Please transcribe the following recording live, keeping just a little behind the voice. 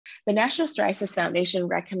The National Psoriasis Foundation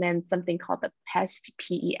recommends something called the PEST,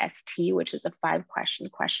 P-E-S-T, which is a 5-question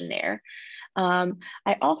questionnaire. I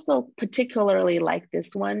also particularly like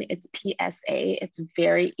this one. It's PsA. It's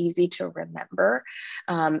very easy to remember.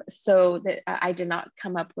 I did not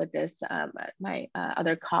come up with this. My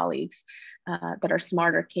other colleagues that are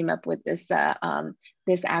smarter came up with this,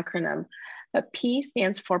 this acronym. But P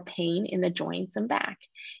stands for pain in the joints and back.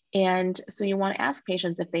 And so you want to ask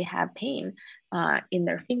patients if they have pain in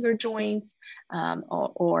their finger joints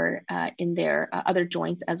or in their other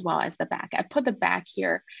joints as well as the back. I put the back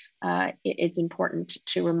here. It's important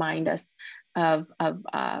to remind us of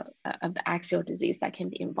the axial disease that can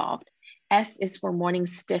be involved. S is for morning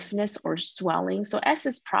stiffness or swelling. So S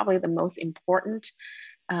is probably the most important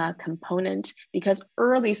component because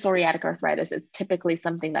early psoriatic arthritis is typically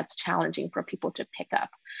something that's challenging for people to pick up.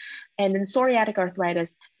 And in psoriatic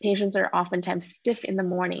arthritis, patients are oftentimes stiff in the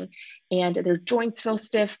morning and their joints feel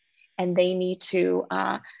stiff and they need to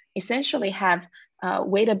essentially have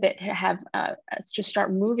wait a bit, to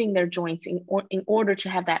start moving their joints in order to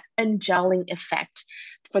have that ungelling effect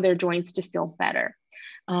for their joints to feel better.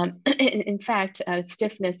 In fact,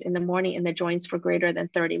 stiffness in the morning in the joints for greater than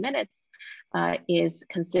 30 minutes is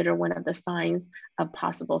considered one of the signs of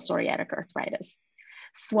possible psoriatic arthritis.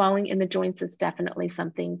 Swelling in the joints is definitely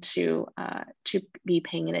something to be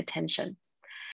paying attention.